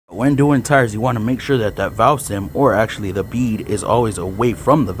when doing tires, you want to make sure that that valve stem, or actually the bead, is always away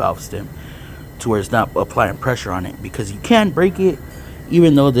from the valve stem to where it's not applying pressure on it, because you can break it.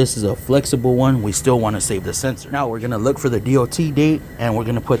 Even though this is a flexible one, we still want to save the sensor. Now we're going to look for the DOT date, and we're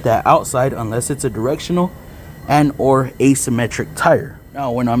going to put that outside unless it's a directional and or asymmetric tire.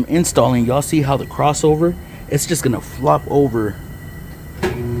 Now when I'm installing, y'all see how the crossover, it's just going to flop over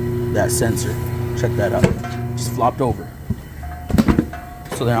that sensor. Check that out, just flopped over.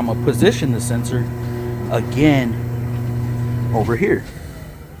 So then I'm going to position the sensor again over here.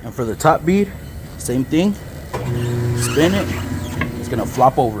 And for the top bead, same thing, spin it, it's gonna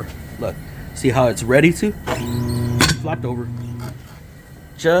flop over. Look, see how it's ready to? Flopped over.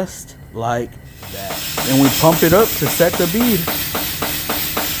 Just like that. And we pump it up to set the bead,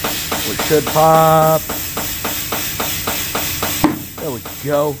 which should pop. There we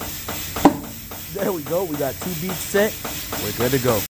go. There we go, we got 2 beads set. We're good to go.